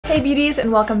Hey beauties,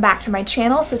 and welcome back to my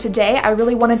channel. So today I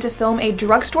really wanted to film a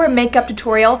drugstore makeup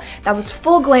tutorial that was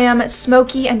full glam,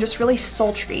 smoky, and just really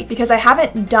sultry because I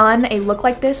haven't done a look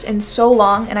like this in so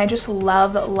long and I just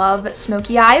love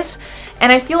smoky eyes.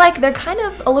 And I feel like they're kind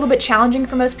of a little bit challenging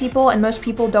for most people, and most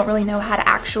people don't really know how to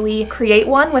actually create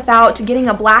one without getting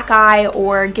a black eye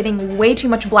or getting way too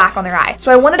much black on their eye.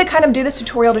 So I wanted to kind of do this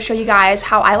tutorial to show you guys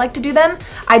how I like to do them.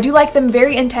 I do like them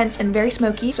very intense and very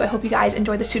smoky, so I hope you guys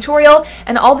enjoy this tutorial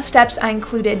and all the steps I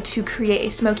included to create a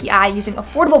smoky eye using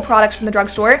affordable products from the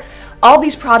drugstore. All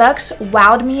these products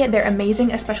wowed me. They're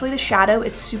amazing, especially the shadow.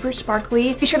 It's super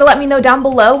sparkly. Be sure to let me know down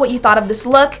below what you thought of this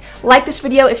look. Like this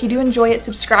video if you do enjoy it,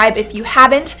 subscribe if you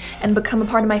haven't, and become a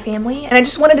part of my family. And I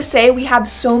just wanted to say we have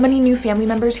so many new family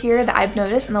members here that I've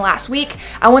noticed in the last week.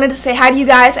 I wanted to say hi to you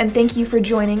guys and thank you for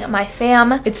joining my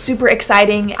fam. It's super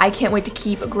exciting. I can't wait to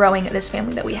keep growing this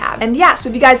family that we have. And yeah, so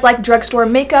if you guys like drugstore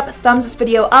makeup, thumbs this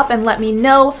video up and let me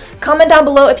know. Comment down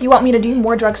below if you want me to do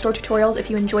more drugstore tutorials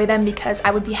if you enjoy them, because I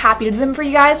would be happy to do them for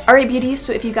you guys. Alright beauties,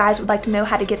 so if you guys would like to know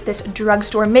how to get this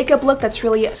drugstore makeup look that's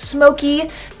really smoky,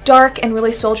 dark, and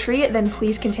really sultry, then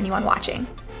please continue on watching.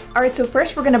 Alright, so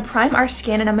first we're going to prime our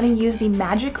skin, and I'm going to use the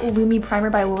Magic Lumi Primer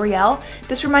by L'Oreal.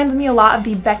 This reminds me a lot of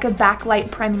the Becca Backlight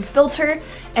Priming Filter,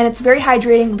 and it's very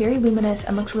hydrating, very luminous,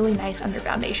 and looks really nice under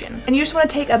foundation. And you just want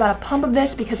to take about a pump of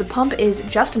this because a pump is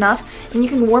just enough, and you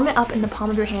can warm it up in the palm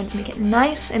of your hand to make it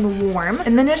nice and warm,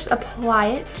 and then just apply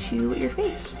it to your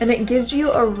face. And it gives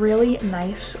you a really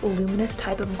nice, luminous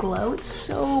type of glow. It's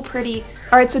so pretty.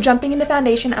 Alright, so jumping into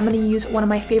foundation, I'm going to use one of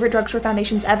my favorite drugstore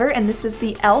foundations ever, and this is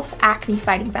the e.l.f. Acne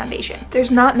Fighting Foundation.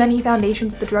 There's not many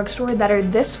foundations at the drugstore that are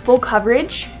this full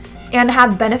coverage and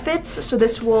have benefits. So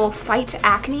this will fight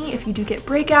acne if you do get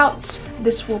breakouts.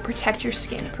 This will protect your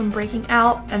skin from breaking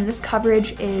out, and this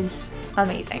coverage is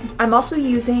amazing. I'm also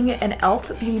using an e.l.f.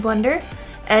 Beauty Blender,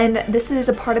 and this is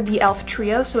a part of the e.l.f.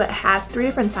 trio, so it has 3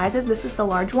 different sizes. This is the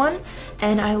large one,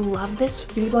 and I love this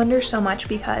beauty blender so much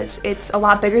because it's a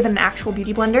lot bigger than an actual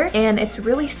beauty blender, and it's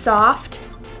really soft.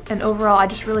 And overall, I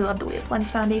just really love the way it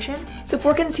blends foundation. So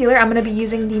for concealer, I'm going to be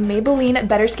using the Maybelline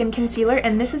Better Skin Concealer,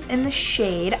 and this is in the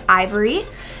shade Ivory.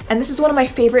 And this is one of my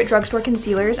favorite drugstore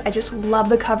concealers. I just love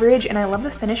the coverage and I love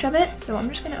the finish of it. So I'm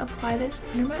just going to apply this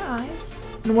under my eyes.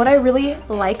 And what I really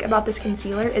like about this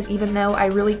concealer is even though I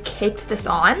really caked this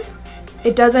on,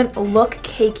 it doesn't look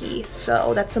cakey,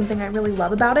 so that's something I really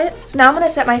love about it. So now I'm going to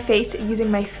set my face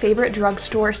using my favorite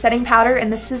drugstore setting powder,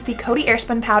 and this is the Coty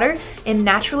Airspun powder in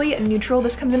Naturally Neutral.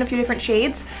 This comes in a few different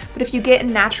shades, but if you get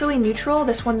Naturally Neutral,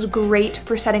 this one's great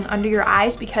for setting under your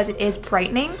eyes because it is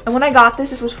brightening. And when I got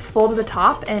this, this was full to the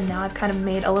top, and now I've kind of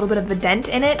made a little bit of a dent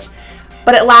in it.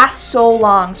 But it lasts so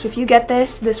long, so if you get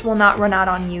this, this will not run out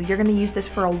on you. You're gonna use this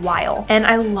for a while. And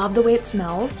I love the way it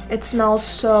smells. It smells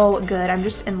so good. I'm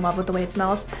just in love with the way it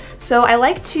smells. So I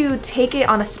like to take it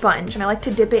on a sponge, and I like to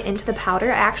dip it into the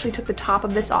powder. I actually took the top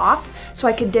of this off so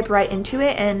I could dip right into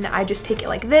it, and I just take it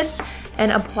like this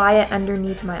and apply it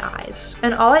underneath my eyes.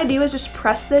 And all I do is just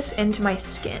press this into my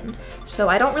skin. So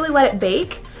I don't really let it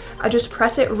bake. I just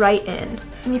press it right in.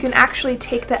 And you can actually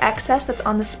take the excess that's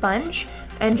on the sponge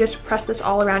and just press this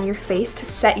all around your face to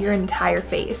set your entire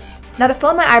face. Now to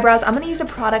fill in my eyebrows, I'm gonna use a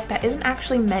product that isn't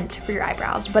actually meant for your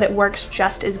eyebrows, but it works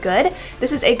just as good.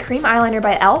 This is a cream eyeliner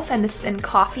by e.l.f. and this is in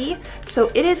Coffee.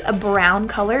 So it is a brown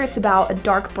color, it's about a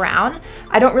dark brown.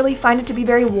 I don't really find it to be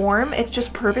very warm, it's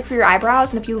just perfect for your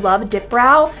eyebrows, and if you love dip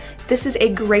brow, this is a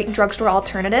great drugstore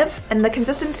alternative, and the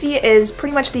consistency is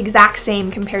pretty much the exact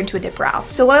same compared to a dip brow.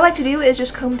 So what I like to do is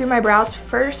just comb through my brows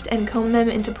first and comb them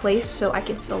into place so I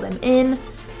can fill them in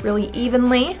really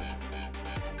evenly.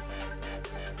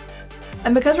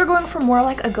 And because we're going for more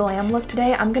like a glam look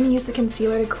today, I'm going to use the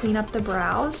concealer to clean up the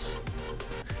brows.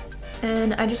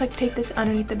 And I just like to take this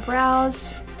underneath the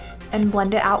brows and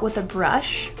blend it out with a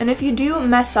brush. And if you do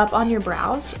mess up on your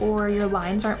brows or your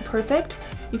lines aren't perfect,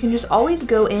 you can just always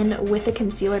go in with the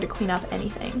concealer to clean up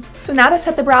anything. So now to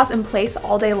set the brows in place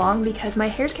all day long, because my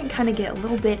hairs can kind of get a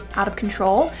little bit out of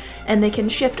control and they can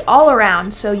shift all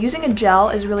around. So using a gel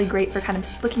is really great for kind of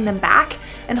slicking them back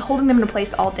and holding them in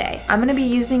place all day. I'm going to be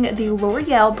using the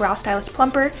L'Oreal Brow Stylist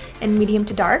Plumper in medium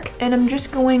to dark, and I'm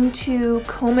just going to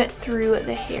comb it through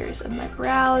the hairs of my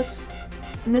brows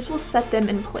and this will set them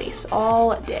in place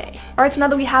all day. All right, so now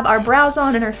that we have our brows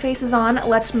on and our faces on,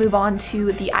 let's move on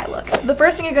to the eye look. So the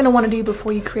first thing you're gonna wanna do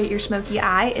before you create your smoky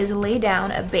eye is lay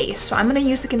down a base. So I'm gonna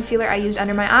use the concealer I used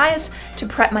under my eyes to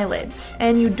prep my lids.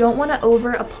 And you don't wanna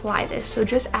over apply this, so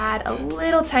just add a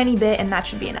little tiny bit and that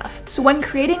should be enough. So when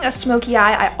creating a smoky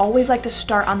eye, I always like to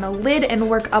start on the lid and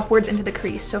work upwards into the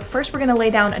crease. So first we're gonna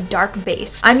lay down a dark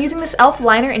base. I'm using this e.l.f.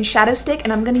 liner in Shadow Stick,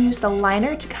 and I'm gonna use the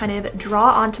liner to kind of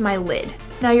draw onto my lid.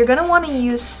 Now you're gonna wanna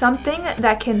use something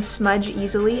that can smudge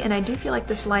easily, and I do feel like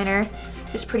this liner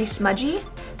is pretty smudgy.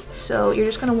 So you're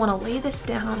just gonna wanna lay this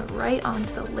down right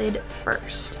onto the lid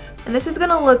first. And this is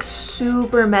gonna look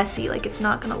super messy, like it's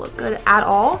not gonna look good at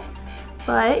all,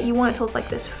 but you want it to look like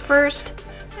this first,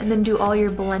 and then do all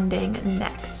your blending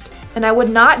next. And I would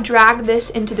not drag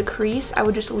this into the crease, I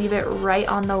would just leave it right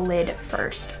on the lid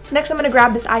first. So next I'm gonna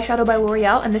grab this eyeshadow by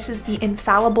L'Oreal, and this is the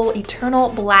Infallible Eternal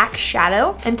Black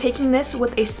Shadow. And taking this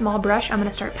with a small brush, I'm gonna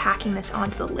start packing this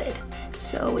onto the lid.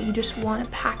 So you just wanna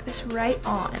pack this right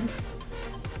on.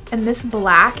 And this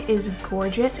black is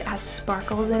gorgeous, it has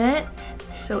sparkles in it,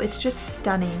 so it's just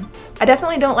stunning. I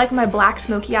definitely don't like my black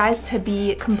smoky eyes to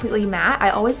be completely matte.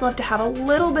 I always love to have a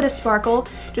little bit of sparkle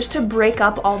just to break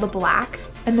up all the black.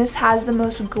 And this has the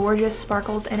most gorgeous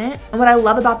sparkles in it. And what I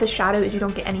love about this shadow is you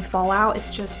don't get any fallout. It's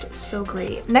just so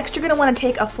great. Next, you're gonna wanna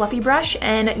take a fluffy brush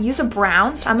and use a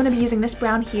brown. So I'm gonna be using this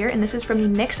brown here, and this is from the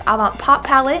NYX Avant Pop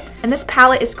palette. And this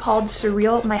palette is called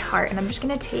Surreal My Heart. And I'm just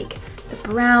gonna take the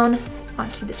brown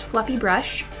onto this fluffy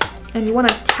brush. And you wanna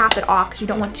tap it off because you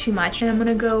don't want too much. And I'm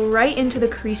gonna go right into the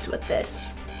crease with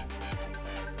this.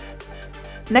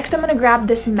 Next, I'm gonna grab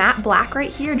this matte black right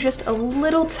here, just a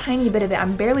little tiny bit of it.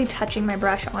 I'm barely touching my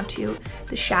brush onto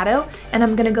the shadow, and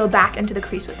I'm gonna go back into the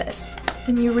crease with this.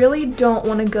 And you really don't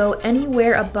wanna go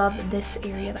anywhere above this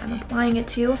area that I'm applying it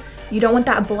to. You don't want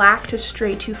that black to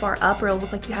stray too far up or it'll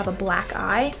look like you have a black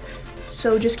eye.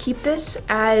 So just keep this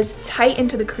as tight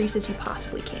into the crease as you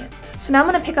possibly can. So now I'm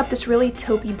gonna pick up this really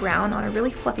taupey brown on a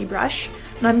really fluffy brush,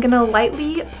 and I'm gonna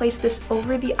lightly place this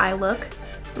over the eye look,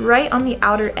 right on the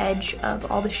outer edge of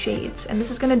all the shades. And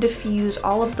this is gonna diffuse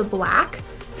all of the black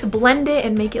to blend it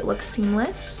and make it look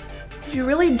seamless. You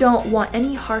really don't want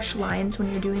any harsh lines when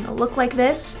you're doing a look like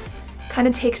this. Kind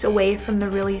of takes away from the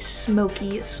really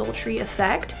smoky, sultry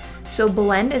effect. So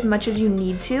blend as much as you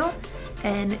need to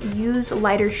and use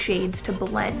lighter shades to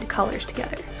blend colors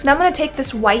together. So now I'm gonna take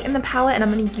this white in the palette and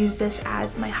I'm gonna use this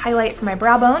as my highlight for my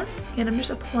brow bone. And I'm just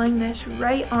applying this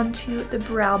right onto the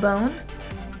brow bone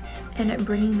and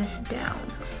bringing this down.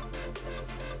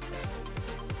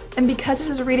 And because this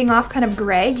is reading off kind of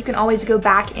gray, you can always go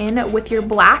back in with your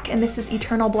black, and this is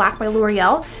Eternal Black by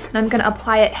L'Oreal, and I'm gonna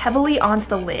apply it heavily onto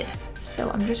the lid.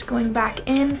 So I'm just going back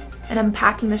in and I'm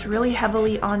packing this really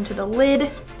heavily onto the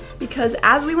lid because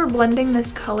as we were blending,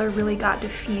 this color really got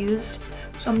diffused.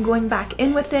 So I'm going back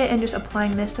in with it and just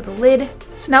applying this to the lid.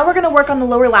 So now we're gonna work on the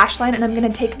lower lash line, and I'm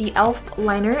gonna take the e.l.f.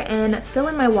 liner and fill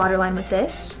in my waterline with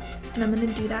this. And I'm gonna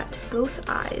do that to both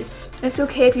eyes. And it's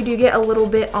okay if you do get a little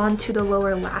bit onto the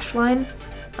lower lash line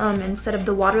instead of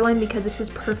the waterline, because this is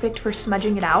perfect for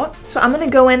smudging it out. So I'm gonna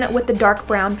go in with the dark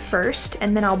brown first,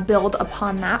 and then I'll build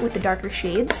upon that with the darker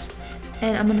shades.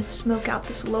 And I'm gonna smoke out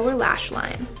this lower lash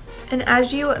line. And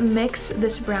as you mix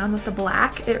this brown with the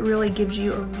black, it really gives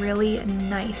you a really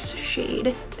nice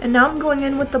shade. And now I'm going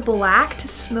in with the black to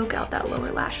smoke out that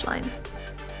lower lash line.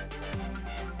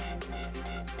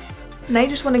 Now you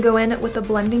just want to go in with a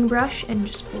blending brush and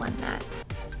just blend that.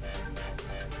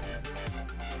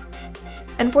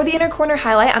 And for the inner corner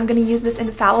highlight, I'm going to use this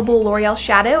Infallible L'Oreal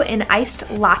shadow in Iced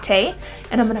Latte,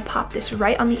 and I'm going to pop this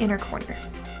right on the inner corner.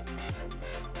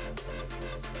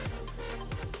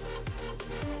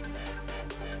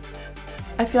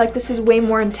 I feel like this is way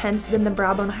more intense than the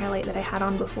brow bone highlight that I had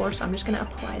on before, so I'm just gonna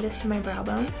apply this to my brow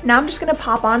bone. Now I'm just gonna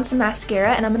pop on some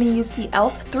mascara, and I'm gonna use the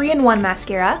e.l.f. 3-in-1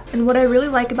 mascara. And what I really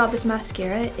like about this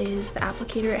mascara is the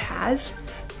applicator it has.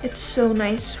 It's so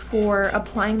nice for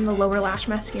applying the lower lash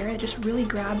mascara. It just really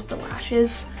grabs the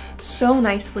lashes so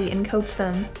nicely and coats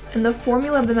them. And the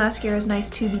formula of the mascara is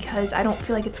nice too because I don't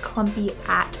feel like it's clumpy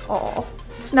at all.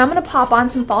 So now I'm gonna pop on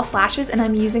some false lashes, and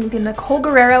I'm using the Nicole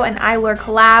Guerrero and Eyelure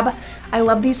collab. I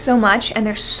love these so much and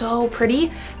they're so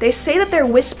pretty. They say that they're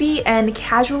wispy and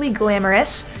casually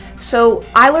glamorous. So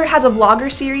Eyelash has a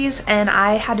vlogger series and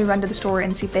I had to run to the store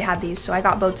and see if they had these, so I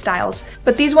got both styles.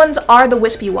 But these ones are the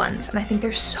wispy ones and I think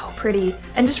they're so pretty.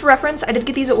 And just for reference, I did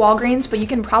get these at Walgreens, but you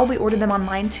can probably order them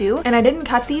online too. And I didn't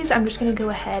cut these, I'm just gonna go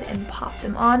ahead and pop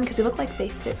them on because they look like they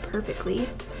fit perfectly.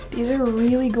 These are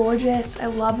really gorgeous, I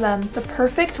love them. The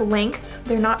perfect length,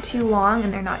 they're not too long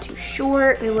and they're not too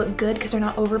short. They look good because they're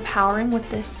not overpowering with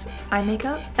this eye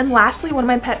makeup. And lastly, one of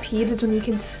my pet peeves is when you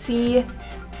can see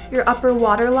your upper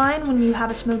waterline when you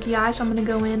have a smoky eye, so I'm gonna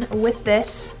go in with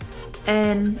this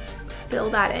and fill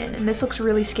that in. And this looks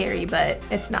really scary, but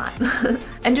it's not.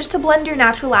 And just to blend your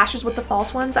natural lashes with the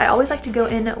false ones, I always like to go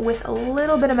in with a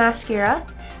little bit of mascara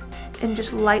and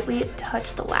just lightly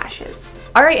touch the lashes.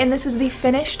 All right, and this is the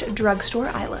finished drugstore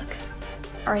eye look.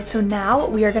 All right, so now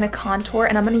we are gonna contour,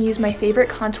 and I'm gonna use my favorite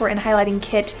contour and highlighting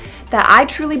kit that I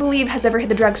truly believe has ever hit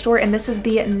the drugstore, and this is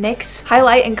the NYX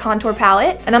Highlight and Contour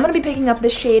Palette. And I'm gonna be picking up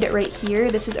this shade right here.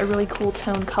 This is a really cool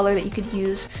tone color that you could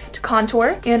use to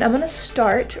contour. And I'm gonna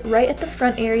start right at the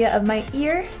front area of my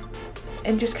ear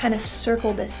and just kind of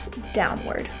circle this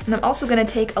downward. And I'm also gonna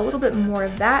take a little bit more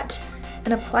of that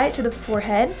and apply it to the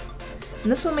forehead.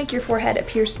 And this will make your forehead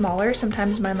appear smaller.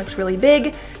 Sometimes mine looks really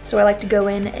big, so I like to go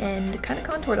in and kind of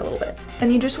contour it a little bit.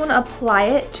 And you just want to apply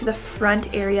it to the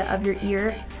front area of your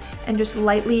ear and just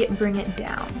lightly bring it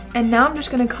down. And now I'm just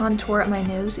going to contour my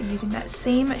nose using that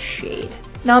same shade.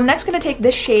 Now I'm next going to take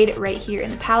this shade right here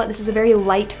in the palette. This is a very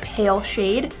light pale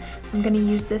shade. I'm going to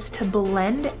use this to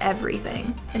blend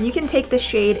everything. And you can take this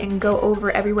shade and go over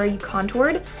everywhere you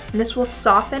contoured, and this will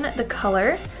soften the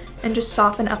color and just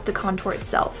soften up the contour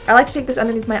itself. I like to take this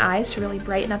underneath my eyes to really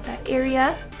brighten up that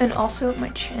area and also my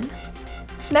chin.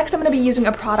 So next I'm gonna be using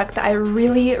a product that I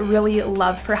really, really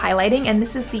love for highlighting, and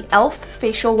this is the e.l.f.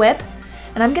 Facial Whip.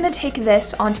 And I'm gonna take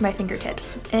this onto my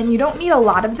fingertips. And you don't need a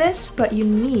lot of this, but you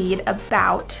need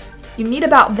about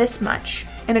this much.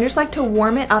 And I just like to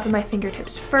warm it up in my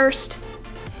fingertips first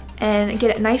and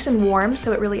get it nice and warm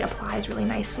so it really applies really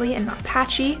nicely and not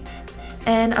patchy.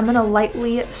 And I'm gonna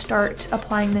lightly start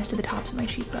applying this to the tops of my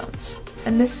cheekbones.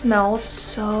 And this smells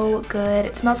so good.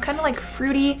 It smells kind of like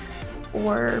fruity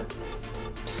or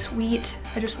sweet.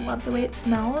 I just love the way it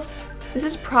smells. This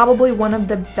is probably one of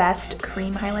the best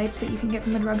cream highlights that you can get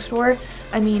from the drugstore.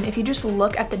 I mean, if you just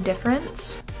look at the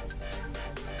difference,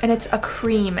 and it's a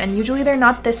cream, and usually they're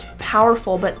not this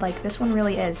powerful, but like this one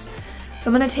really is. So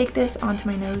I'm gonna take this onto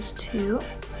my nose too,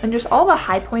 and just all the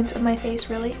high points of my face,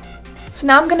 really. So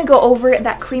now I'm gonna go over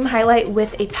that cream highlight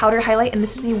with a powder highlight, and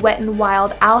this is the Wet n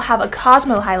Wild I'll Have a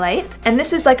Cosmo highlight. And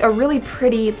this is like a really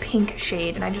pretty pink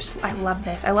shade, and I love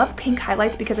this. I love pink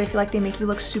highlights because I feel like they make you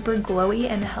look super glowy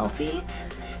and healthy.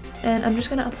 And I'm just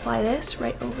gonna apply this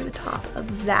right over the top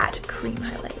of that cream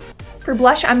highlight. For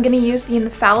blush, I'm gonna use the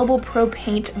Infallible Pro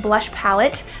Paint Blush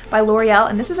Palette by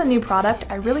L'Oreal, and this is a new product.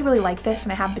 I really, really like this,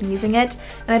 and I have been using it,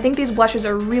 and I think these blushes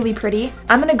are really pretty.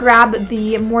 I'm gonna grab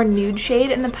the more nude shade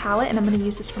in the palette, and I'm gonna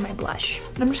use this for my blush.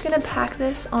 And I'm just gonna pack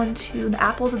this onto the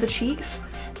apples of the cheeks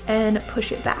and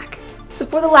push it back. So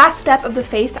for the last step of the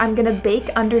face, I'm gonna bake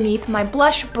underneath my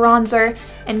blush, bronzer,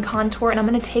 and contour, and I'm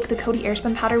gonna take the Coty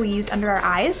Airspun powder we used under our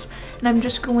eyes, and I'm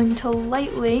just going to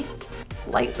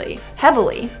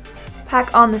heavily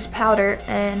pack on this powder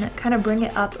and kind of bring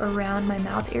it up around my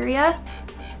mouth area.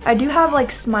 I do have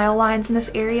like smile lines in this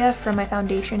area from my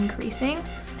foundation creasing,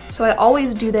 so I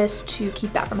always do this to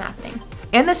keep that from happening.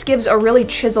 And this gives a really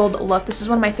chiseled look. This is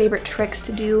one of my favorite tricks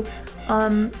to do,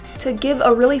 to give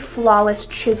a really flawless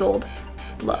chiseled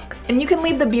look. And you can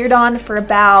leave the beard on for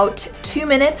about 2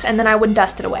 minutes, and then I would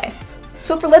dust it away.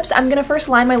 So for lips, I'm gonna first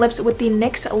line my lips with the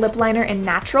NYX Lip Liner in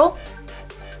Natural.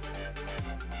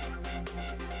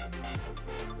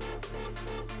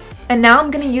 And now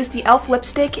I'm gonna use the e.l.f.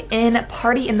 lipstick in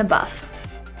Party in the Buff.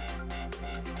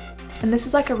 And this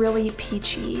is like a really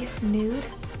peachy nude.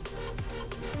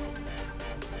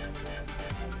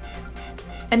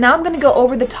 And now I'm gonna go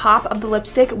over the top of the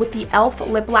lipstick with the e.l.f.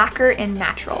 Lip Lacquer in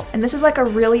Natural. And this is like a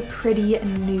really pretty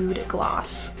nude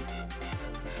gloss.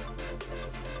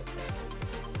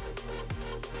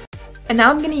 And now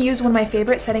I'm gonna use one of my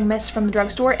favorite setting mists from the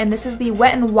drugstore, and this is the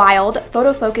Wet n Wild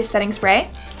Photo Focus Setting Spray.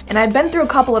 And I've been through a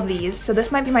couple of these, so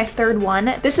this might be my third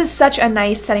one. This is such a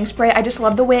nice setting spray. I just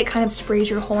love the way it kind of sprays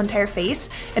your whole entire face.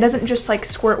 It doesn't just like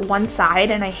squirt one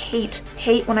side, and I hate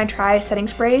when I try setting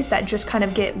sprays that just kind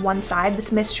of get one side.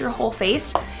 This mists your whole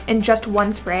face in just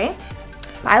one spray.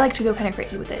 But I like to go kind of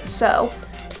crazy with it, so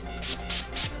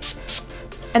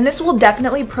and this will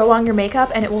definitely prolong your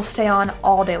makeup and it will stay on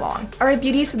all day long. Alright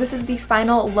beauty, so this is the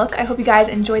final look. I hope you guys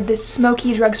enjoyed this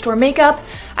smoky drugstore makeup.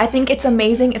 I think it's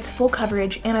amazing, it's full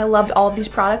coverage, and I loved all of these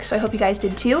products, so I hope you guys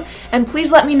did too. And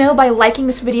please let me know by liking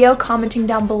this video, commenting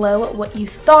down below what you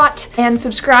thought, and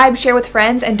subscribe, share with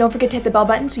friends, and don't forget to hit the bell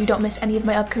button so you don't miss any of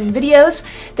my upcoming videos.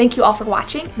 Thank you all for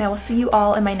watching, and I will see you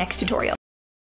all in my next tutorial.